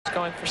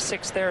going for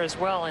 6 there as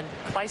well. And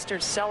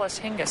Kleister's, Seles,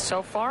 Hingis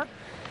so far,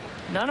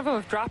 none of them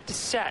have dropped a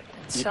set.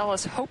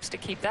 Seles hopes to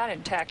keep that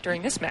intact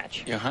during this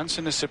match.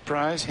 Johansson a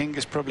surprise.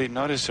 Hingis probably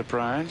not a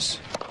surprise.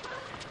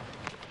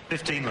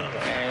 15 love.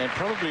 And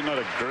probably not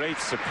a great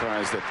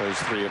surprise that those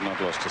three have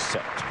not lost a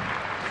set.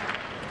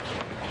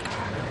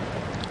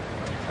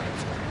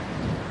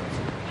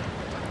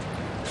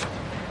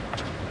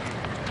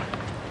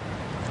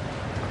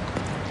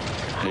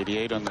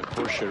 .88 on the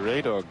Porsche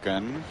radar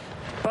gun.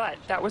 But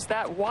that was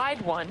that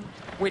wide one,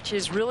 which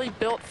is really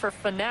built for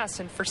finesse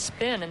and for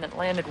spin, and it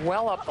landed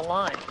well up the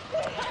line.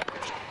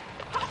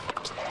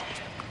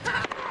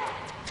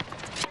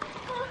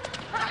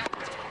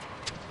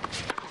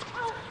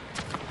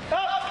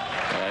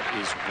 That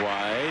is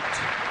wide.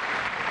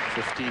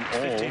 15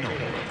 all. 15 all.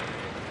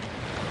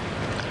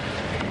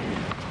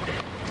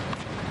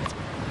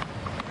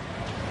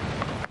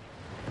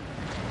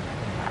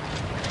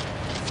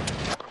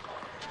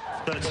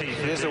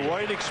 There's a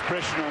worried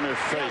expression on her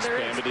face,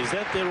 Pam, but is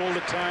that there all the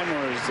time,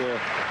 or is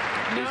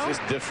this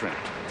different?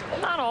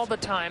 Not all the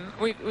time.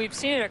 We've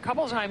seen it a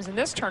couple times in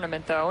this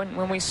tournament, though, and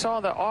when we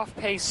saw the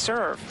off-pace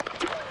serve,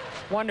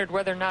 wondered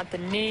whether or not the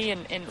knee,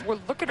 and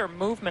we'll look at her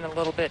movement a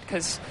little bit,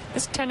 because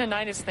this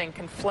tendonitis thing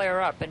can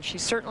flare up, and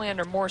she's certainly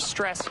under more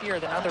stress here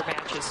than other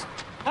matches.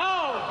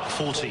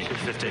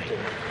 40-15.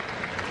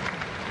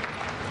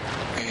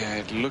 Yeah,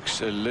 it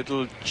looks a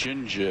little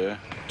ginger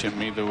to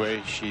me, the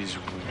way she's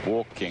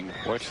walking.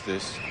 Watch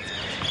this.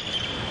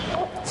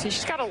 See,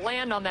 she's got to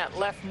land on that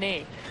left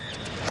knee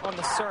on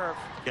the serve.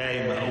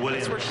 Game,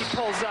 Williams. That's where she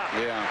pulls up.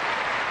 Yeah.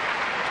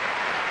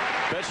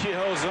 But she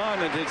holds on,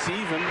 and it's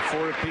even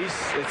for a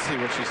piece. Let's see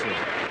what she says.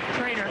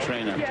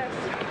 Trainer. Yes.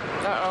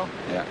 Uh-oh.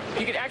 Yeah.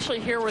 You could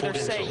actually hear where they're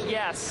saying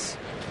yes.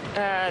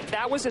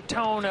 That was a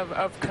tone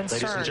of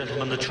concern. Ladies and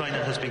gentlemen, the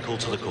trainer has been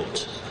called to the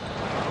court.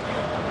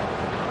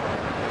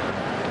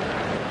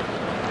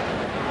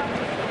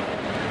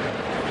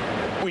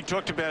 We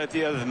talked about it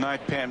the other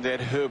night, Pam, that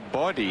her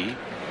body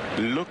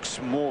looks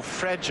more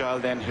fragile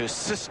than her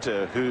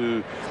sister,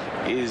 who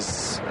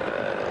is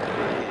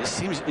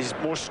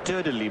more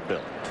sturdily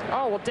built.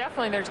 Oh, well,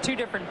 definitely there's two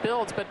different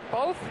builds, but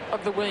both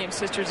of the Williams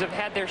sisters have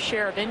had their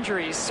share of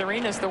injuries.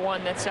 Serena's the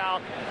one that's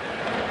out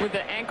with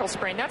the ankle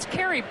sprain. That's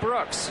Carrie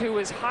Brooks, who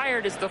was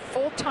hired as the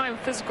full-time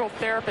physical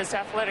therapist,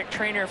 athletic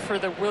trainer for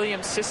the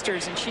Williams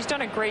sisters, and she's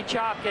done a great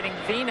job getting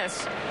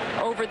Venus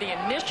over the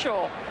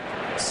initial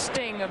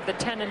sting of the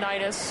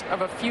tendonitis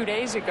of a few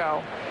days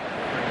ago.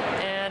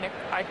 And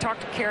I talked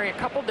to Carrie a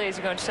couple days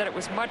ago and she said it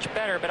was much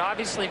better, but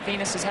obviously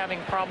Venus is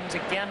having problems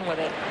again with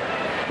it.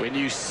 When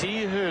you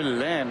see her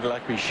land,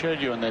 like we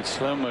showed you on that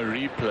slow-mo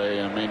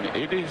replay, I mean,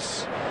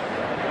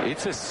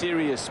 it's a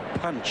serious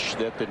punch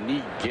that the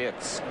knee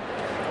gets.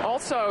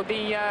 Also,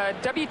 the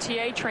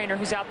WTA trainer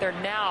who's out there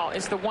now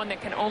is the one that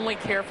can only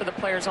care for the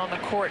players on the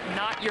court,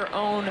 not your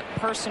own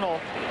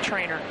personal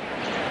trainer.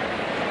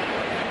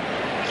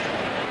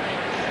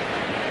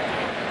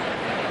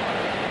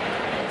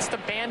 The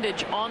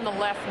bandage on the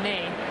left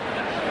knee.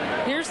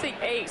 Here's the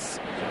ace.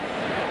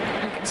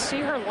 You can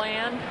see her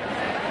land.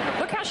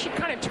 Look how she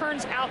kind of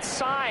turns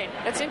outside.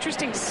 That's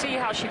interesting to see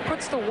how she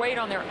puts the weight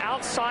on their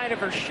outside of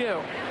her shoe.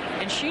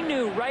 And she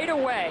knew right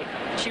away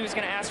she was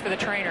going to ask for the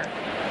trainer.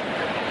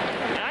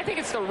 And I think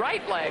it's the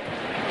right leg.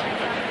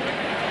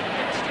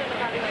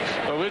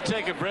 Well, we'll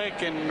take a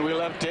break and we'll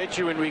update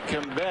you when we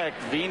come back.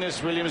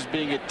 Venus Williams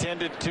being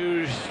attended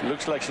to.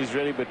 Looks like she's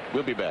ready, but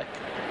we'll be back.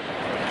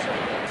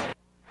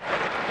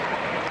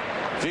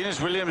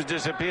 Venus Williams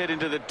disappeared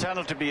into the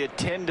tunnel to be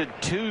attended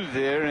to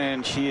there,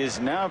 and she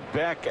is now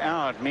back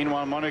out.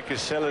 Meanwhile, Monica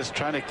Seles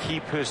trying to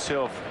keep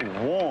herself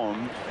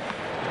warm.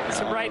 It's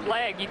the right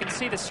leg. You can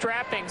see the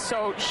strapping.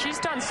 So she's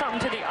done something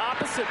to the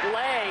opposite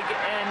leg,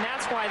 and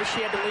that's why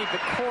she had to leave the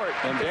court.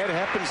 And that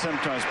happens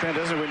sometimes, Penn,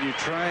 doesn't it? When you're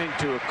trying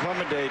to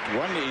accommodate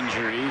one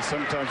injury,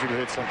 sometimes you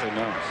hurt something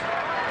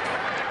else.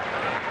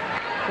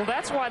 Well,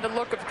 that's why the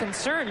look of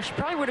concern. She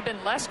probably would have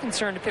been less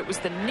concerned if it was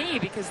the knee,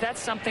 because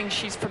that's something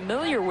she's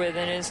familiar with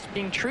and is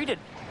being treated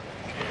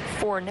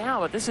for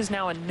now. But this is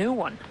now a new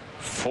one.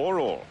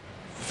 4-all,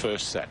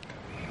 first set.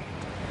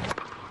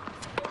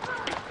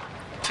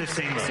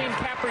 15. Seen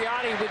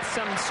Capriati with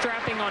some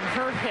strapping on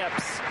her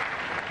hips.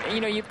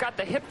 You know, you've got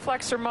the hip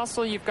flexor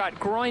muscle, you've got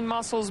groin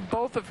muscles,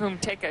 both of whom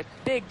take a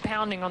big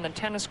pounding on the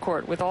tennis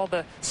court with all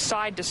the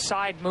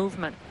side-to-side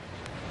movement.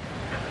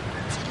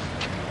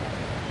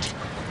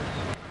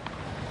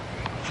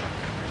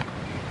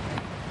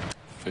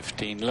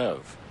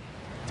 Love.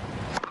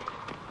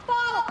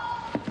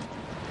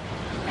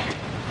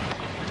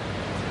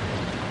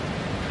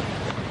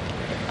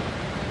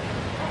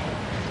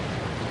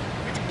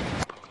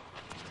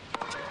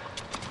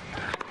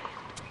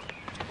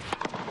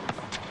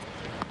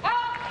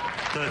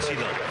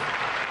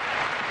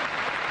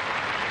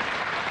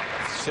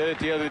 Said it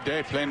the other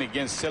day playing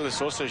against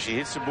Seles also. She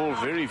hits the ball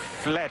very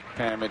flat,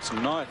 Pam. It's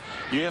not,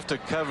 you have to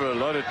cover a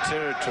lot of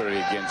territory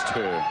against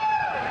her.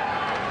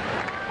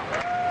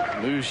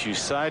 Moves you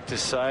side to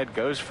side,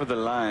 goes for the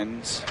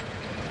lines.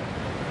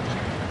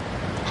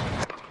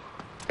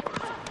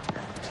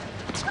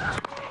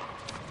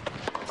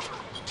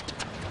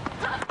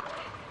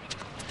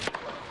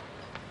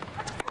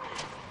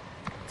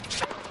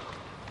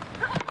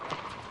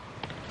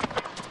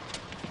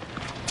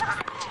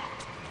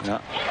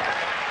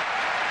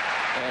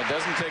 And it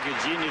doesn't take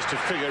a genius to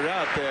figure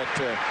out that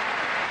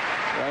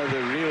one of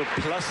the real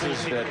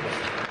pluses that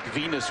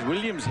Venus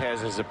Williams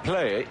has as a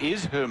player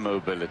is her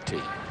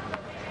mobility.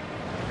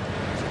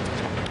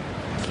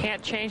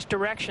 Can't change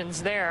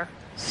directions there.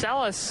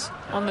 Seles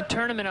on the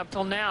tournament up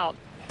till now,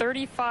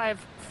 35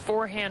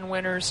 forehand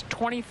winners,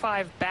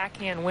 25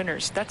 backhand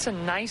winners. That's a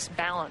nice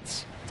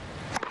balance.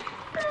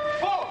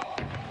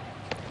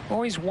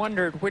 Always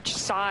wondered which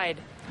side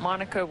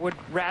Monica would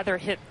rather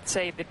hit,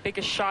 say, the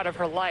biggest shot of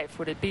her life.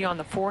 Would it be on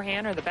the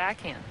forehand or the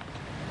backhand?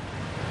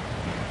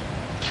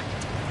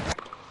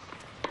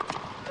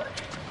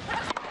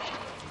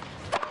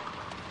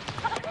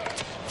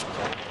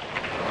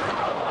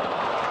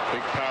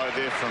 Big power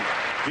there from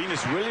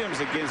Venus Williams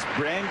against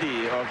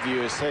Brandy of the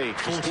USA.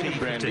 Christina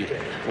Brandy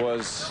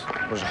was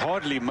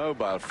hardly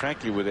mobile,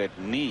 frankly, with that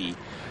knee.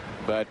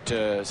 But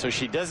so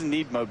she doesn't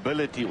need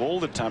mobility all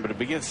the time. But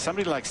against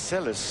somebody like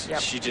Seles, yep,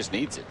 she just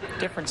needs it.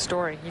 Different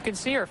story. You can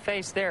see her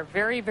face there.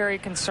 Very, very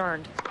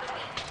concerned.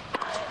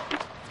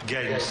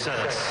 Game,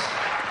 Seles.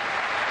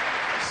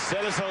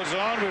 Seles holds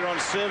on. We're on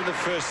serve the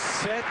first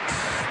set.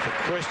 The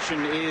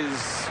question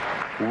is,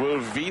 will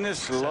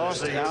Venus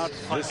last out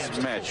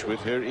this match with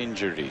her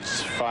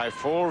injuries?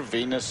 5-4,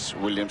 Venus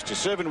Williams to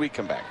serve, and we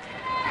come back.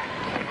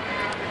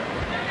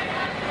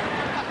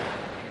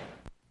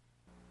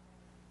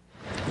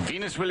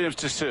 Venus Williams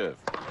to serve.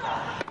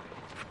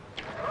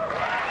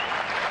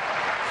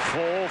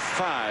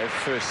 4-5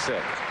 first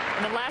set.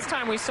 And the last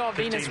time we saw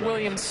Venus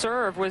Williams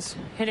serve was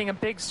hitting a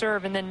big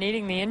serve and then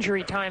needing the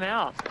injury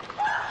timeout.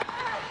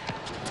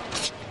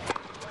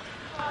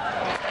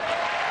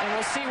 And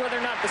we'll see whether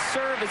or not the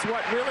serve is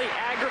what really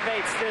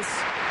aggravates this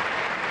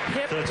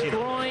hip,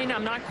 groin.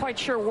 I'm not quite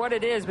sure what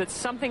it is, but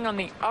something on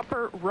the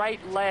upper right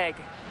leg.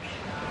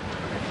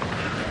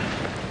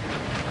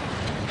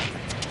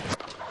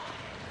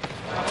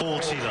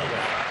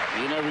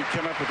 You know, we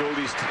come up with all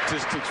these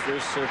statistics,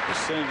 first serve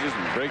percentages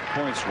and break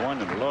points won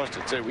and lost.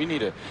 So we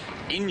need an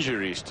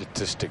injury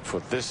statistic for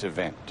this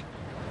event.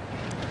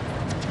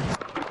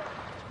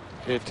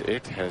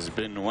 It has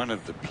been one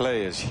of the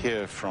players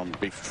here from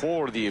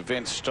before the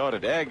event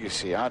started.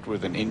 Agassi out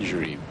with an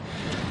injury.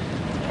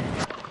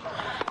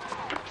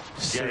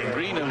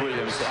 Serena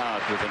Williams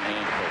out with an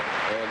ankle.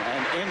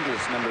 An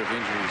endless number of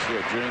injuries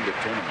here during the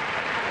tournament.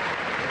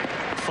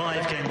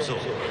 5 games all.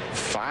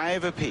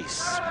 5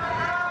 apiece.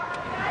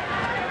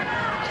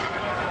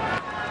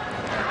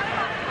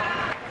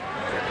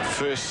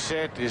 First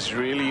set is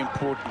really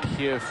important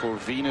here for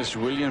Venus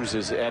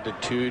Williams'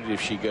 attitude.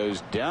 If she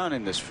goes down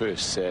in this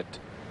first set,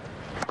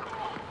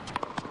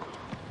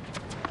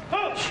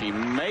 she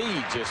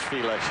may just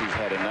feel like she's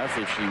had enough.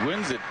 If she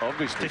wins it,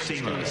 obviously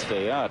she's going to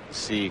stay out and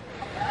see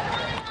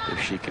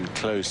if she can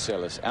close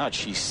Seles out.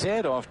 She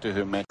said after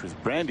her match with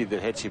Brandy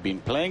that had she been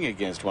playing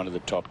against one of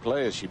the top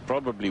players, she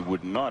probably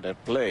would not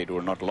have played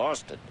or not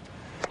lost it.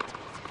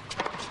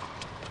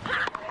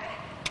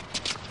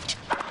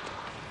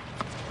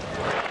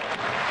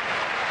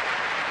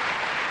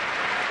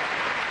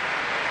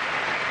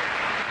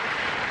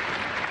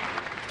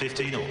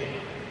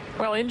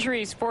 Well,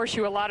 injuries force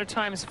you a lot of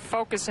times to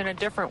focus in a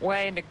different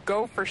way and to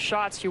go for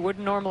shots you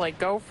wouldn't normally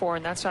go for,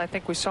 and that's what I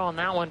think we saw in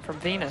that one from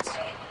Venus.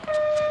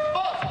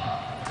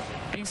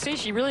 You can see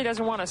she really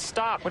doesn't want to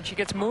stop. When she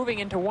gets moving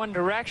into one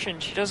direction,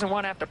 she doesn't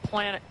want to have to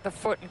plant the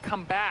foot and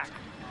come back.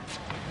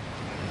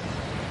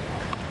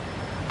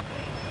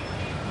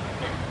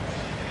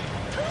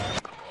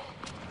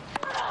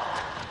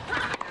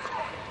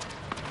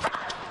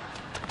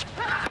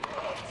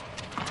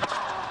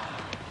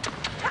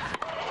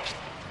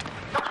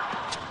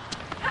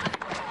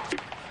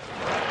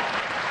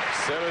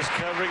 Seles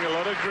covering a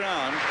lot of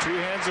ground, 2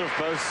 hands off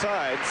both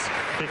sides.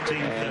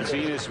 15, and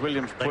Venus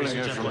Williams pulling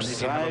her from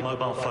side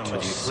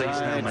to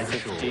side.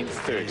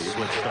 15-30.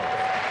 Switched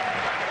off.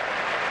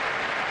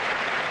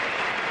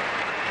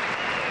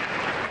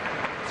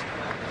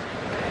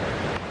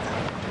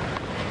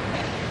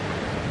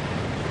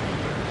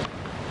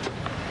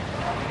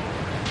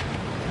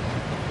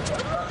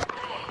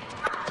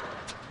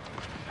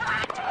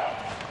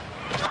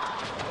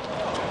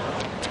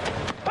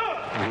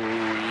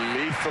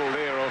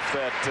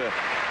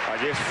 I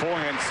guess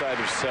forehand side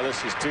of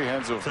Seles is 2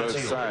 hands off both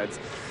sides,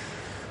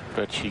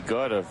 but she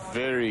got a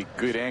very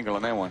good angle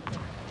on that one.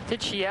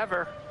 Did she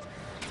ever?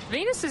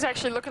 Venus is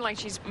actually looking like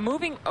she's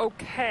moving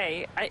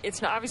okay.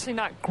 It's obviously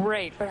not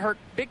great, but her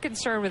big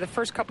concern with the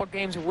first couple of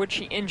games, would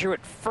she injure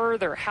it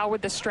further? How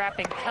would the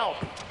strapping help?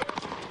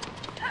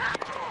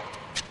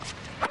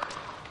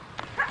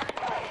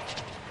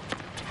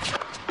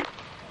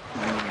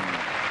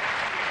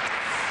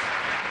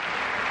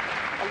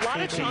 A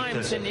lot of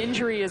times an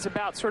injury is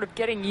about sort of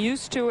getting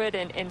used to it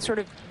and sort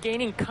of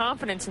gaining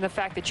confidence in the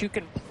fact that you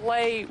can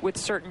play with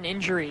certain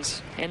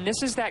injuries. And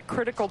this is that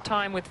critical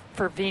time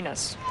for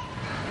Venus.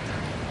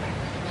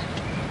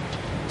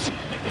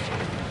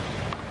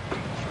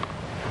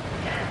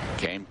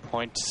 Game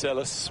point,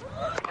 Seles.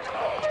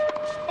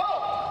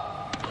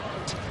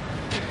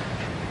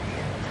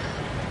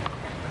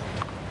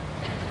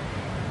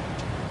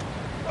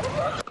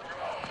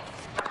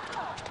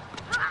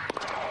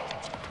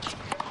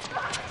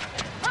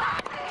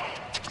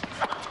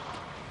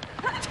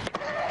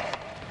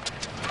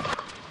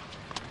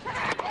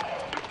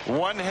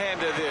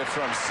 One-hander there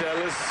from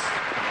Seles.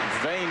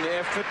 Vain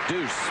effort.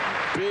 Deuce.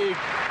 Big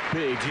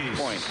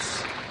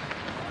points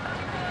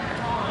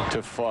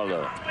to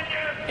follow.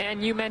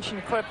 And you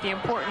mentioned, Cliff, the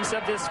importance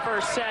of this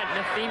first set. And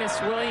if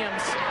Venus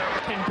Williams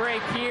can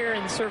break here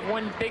and serve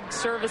one big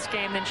service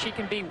game, then she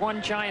can be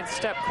one giant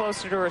step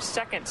closer to her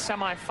second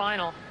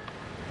semifinal.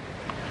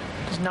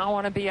 Does not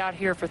want to be out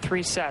here for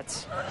 3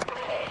 sets.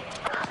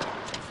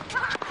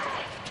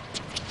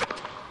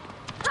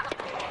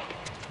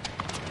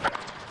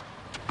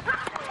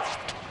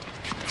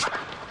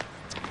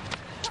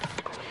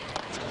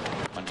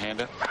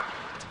 One-hander.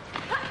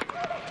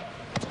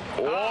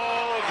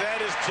 Oh,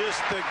 that is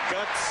just the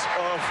guts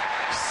of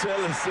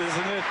Seles,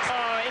 isn't it?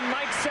 And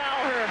Mike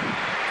Sal, her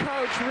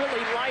coach,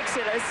 really likes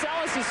it.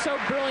 Seles is so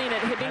brilliant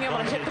at being able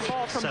to hit the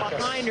ball from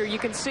behind her. You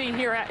can see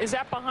here, is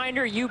that behind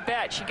her? You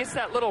bet. She gets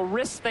that little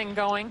wrist thing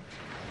going.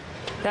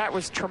 That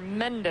was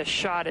tremendous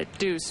shot at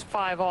deuce,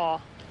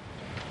 5-all.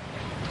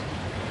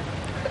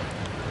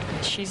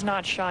 She's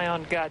not shy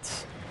on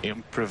guts.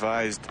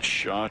 Improvised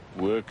shot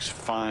works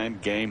fine.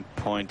 Game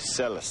point,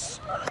 Seles.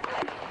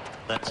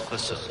 That's for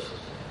serve.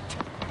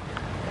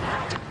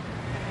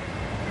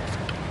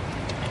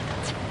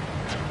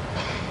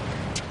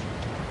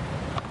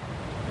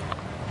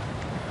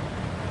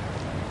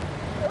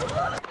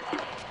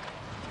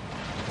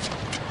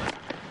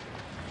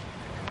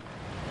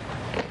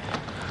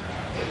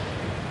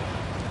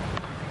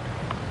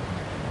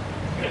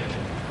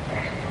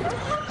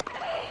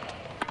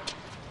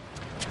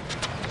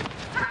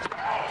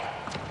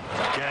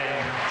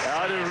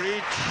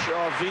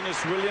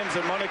 Venus Williams,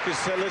 and Monica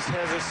Seles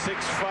has a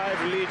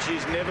 6-5 lead.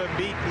 She's never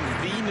beaten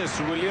Venus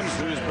Williams,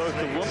 who is both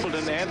the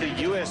Wimbledon and the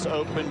U.S.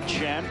 Open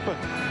champ.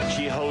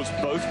 She holds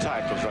both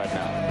titles right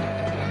now.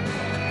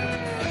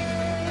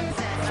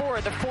 For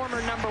the former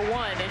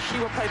 #1, as she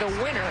will play the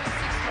winner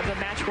of the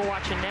match we're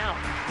watching now.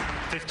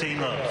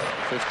 15 love.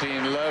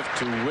 15 love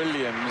to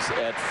Williams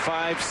at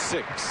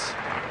 5-6.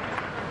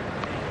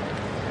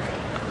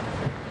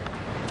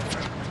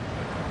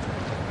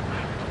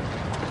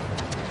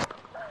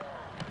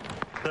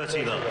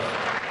 30 love.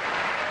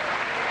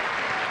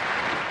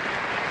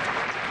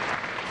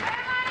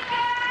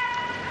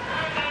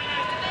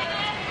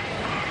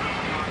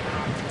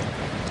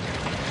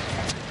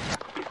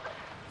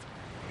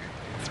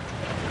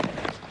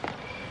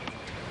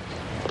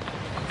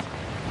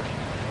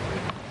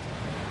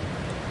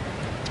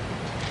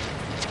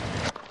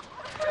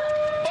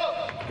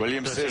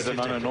 Williams says that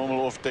on a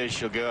normal off day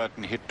she'll go out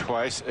and hit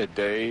twice a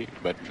day,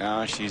 but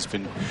now she's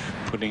been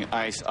putting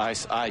ice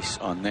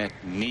on that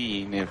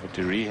knee, never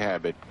to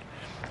rehab it.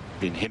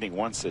 Been hitting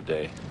once a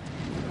day.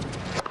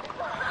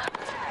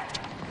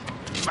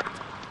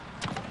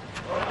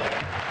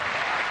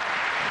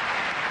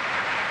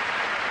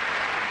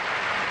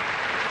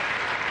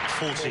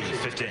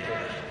 $40-15.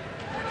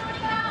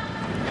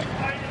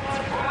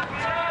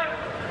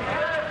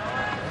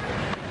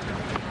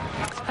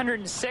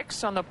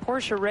 106 on the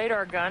Porsche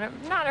radar gun.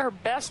 Not her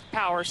best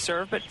power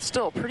serve, but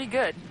still pretty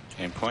good.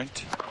 Game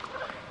point.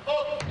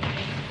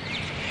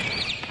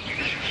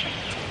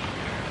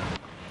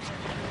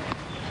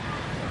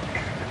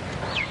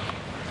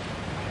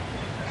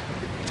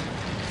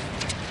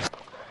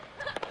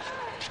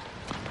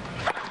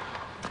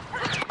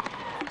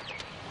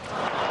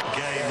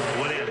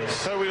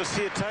 So we'll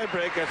see a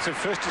tiebreak. That's a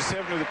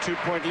 1-7 with a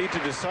 2-point lead to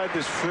decide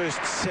this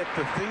first set.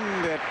 The thing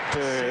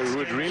that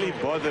would really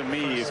bother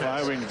me if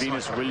I were in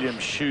Venus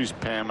Williams' shoes,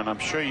 Pam, and I'm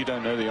sure you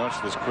don't know the answer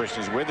to this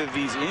question, is whether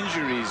these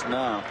injuries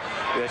now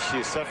that she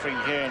is suffering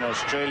here in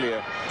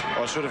Australia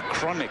are sort of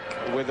chronic,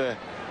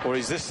 or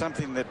is this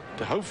something that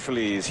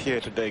hopefully is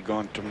here today,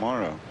 gone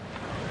tomorrow?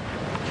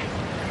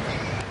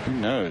 Who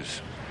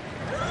knows?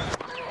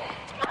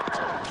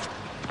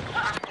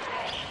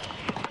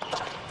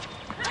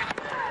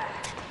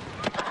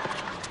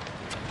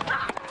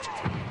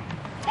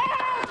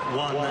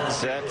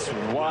 That's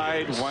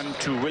wide,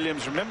 1-2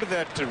 Williams. Remember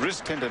that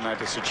wrist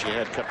tendonitis that she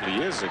had a couple of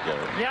years ago?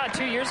 Yeah,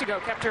 2 years ago.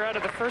 Kept her out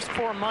of the first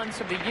 4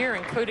 months of the year,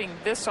 including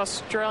this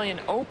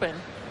Australian Open.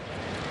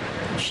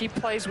 She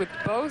plays with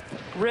both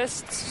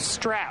wrists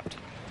strapped.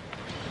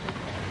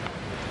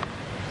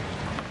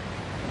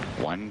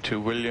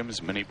 1-2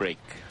 Williams, mini break.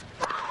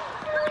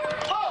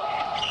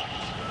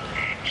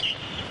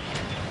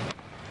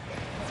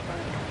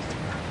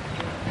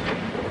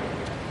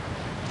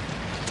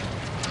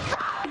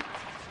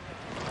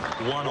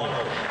 One all.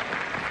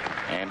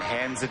 And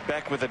hands it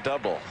back with a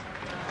double.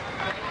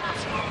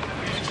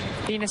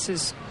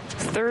 Venus's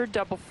third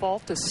double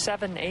fault to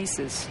 7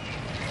 aces.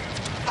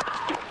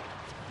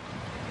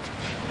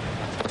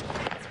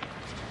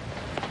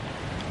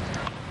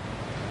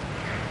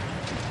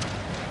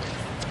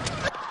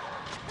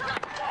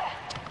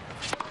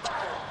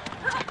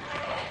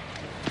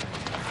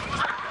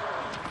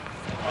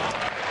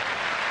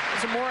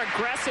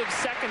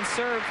 Second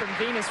serve from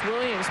Venus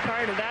Williams.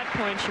 Prior to that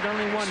point, she'd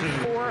only won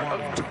 4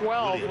 of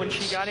 12 when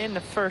she got in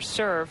the first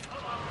serve.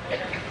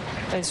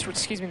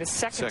 Excuse me, the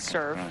second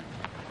serve. Right.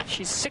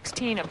 She's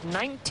 16 of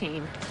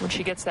 19 when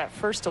she gets that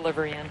first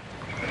delivery in.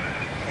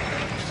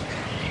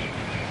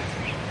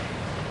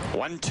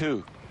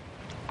 1-2.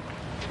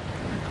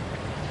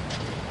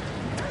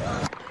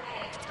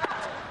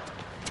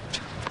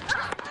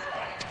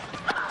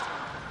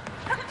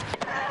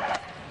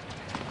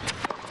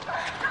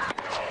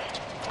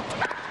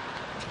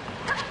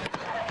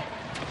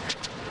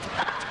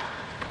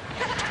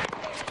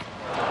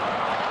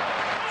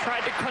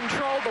 Tried to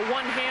control the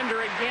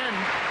one-hander again.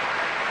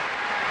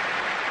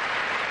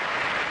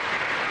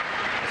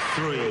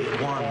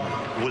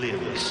 3-1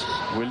 Williams.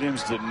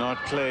 Williams did not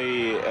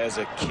play as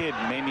a kid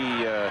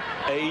many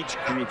age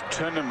group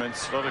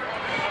tournaments. A lot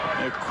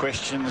of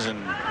questions, and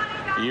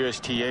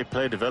USTA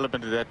player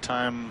development at that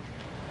time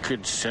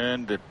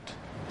concerned that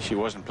she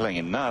wasn't playing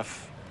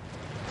enough.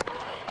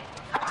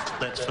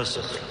 That's for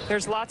six.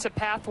 There's lots of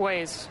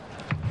pathways.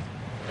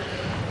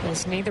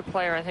 As neither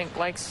player, I think,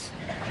 likes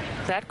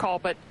that call,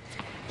 but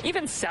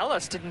even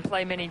Seles didn't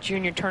play many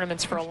junior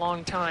tournaments for a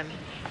long time.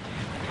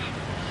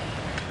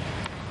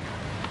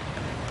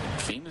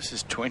 Venus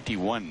is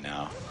 21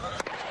 now.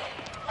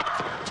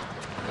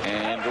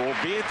 And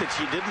albeit that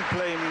she didn't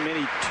play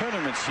many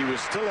tournaments, she was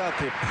still out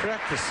there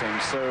practicing,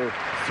 so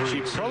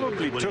she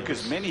probably took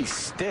as many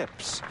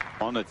steps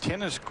on a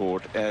tennis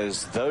court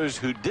as those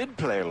who did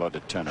play a lot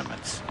of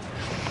tournaments.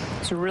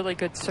 It's a really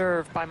good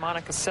serve by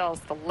Monica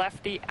Seles, the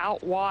lefty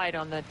out wide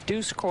on the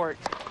deuce court.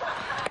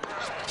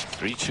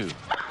 3-2.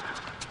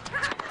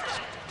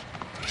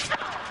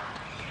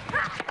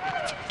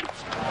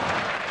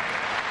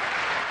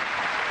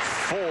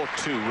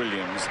 To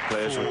Williams.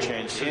 Players will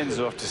change ends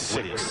after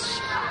 6.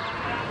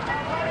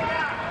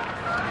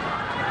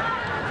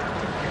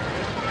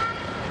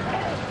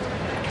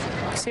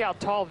 See how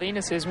tall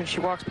Venus is when she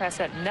walks past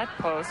that net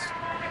post.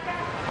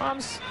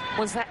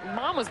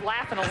 Mom was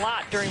laughing a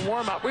lot during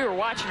warm-up. We were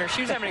watching her. She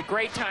was having a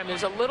great time.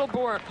 There's a little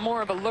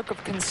more of a look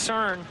of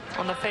concern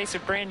on the face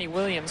of Brandy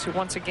Williams, who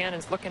once again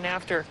is looking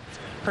after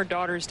her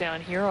daughters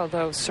down here,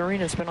 although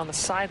Serena's been on the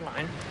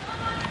sideline.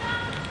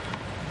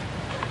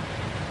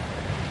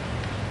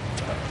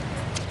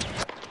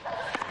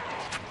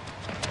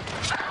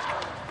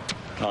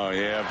 Oh,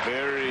 yeah,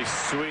 very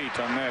sweet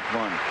on that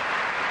one.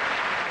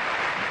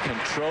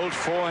 Controlled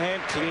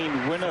forehand,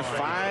 clean winner,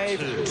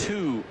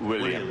 5-2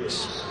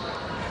 Williams.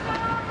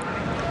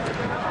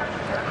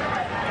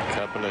 A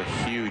couple of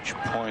huge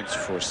points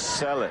for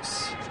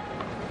Seles.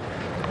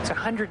 It's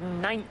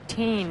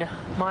 119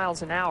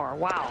 miles an hour.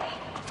 Wow.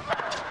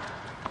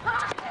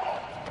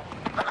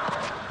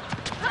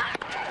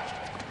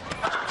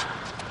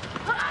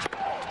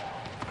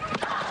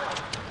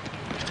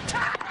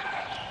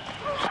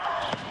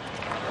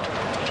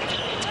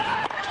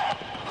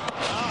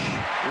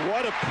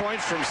 What a point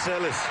from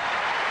Seles.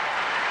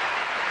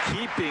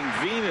 Keeping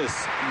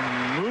Venus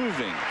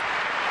moving.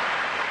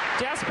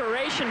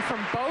 Desperation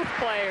from both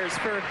players.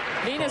 For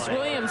Venus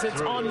Williams,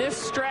 it's on this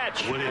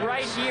stretch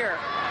right here.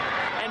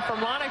 And for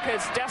Monica,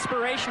 it's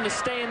desperation to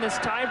stay in this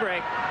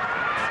tiebreak.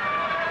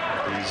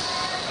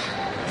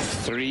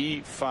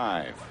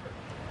 3-5.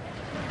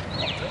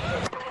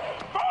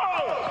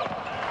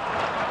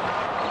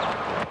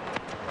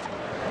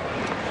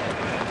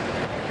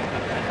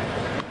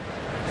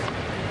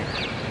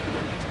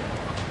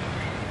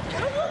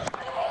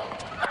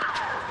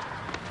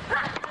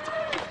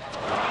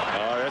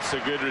 A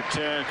good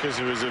return because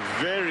it was a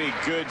very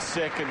good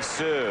second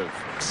serve.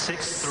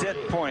 6 set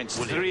points,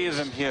 Williams. 3 of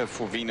them here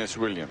for Venus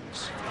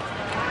Williams.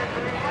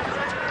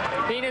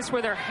 Venus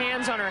with her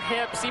hands on her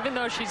hips, even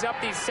though she's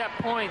up these set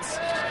points,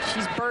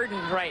 she's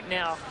burdened right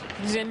now.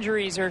 These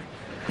injuries are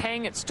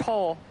paying its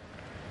toll.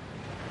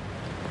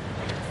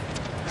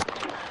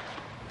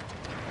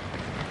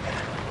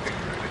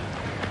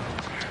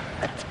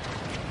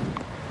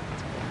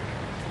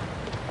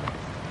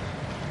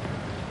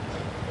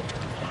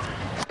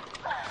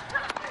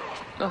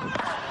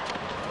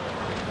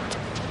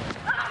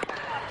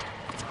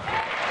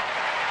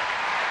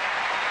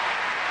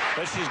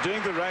 But she's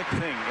doing the right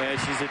thing.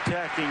 She's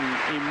attacking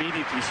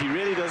immediately. She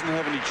really doesn't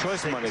have any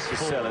choice, Monica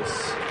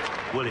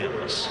Seles.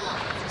 Williams.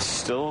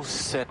 Still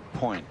set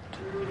point.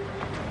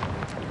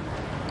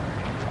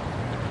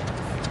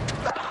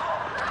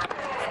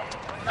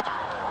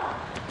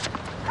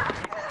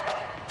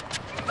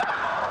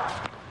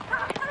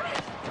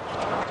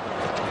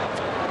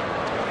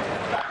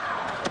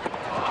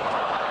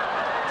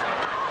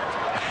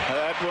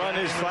 One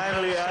is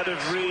finally out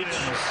of reach.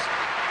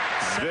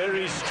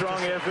 Very strong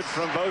effort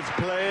from both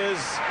players.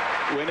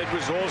 When it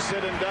was all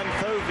said and done,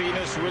 though,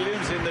 Venus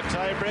Williams in the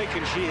tiebreak,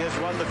 and she has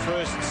won the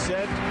first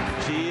set.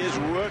 She is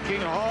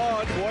working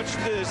hard. Watch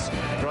this.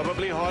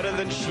 Probably harder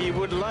than she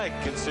would like,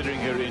 considering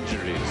her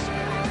injuries.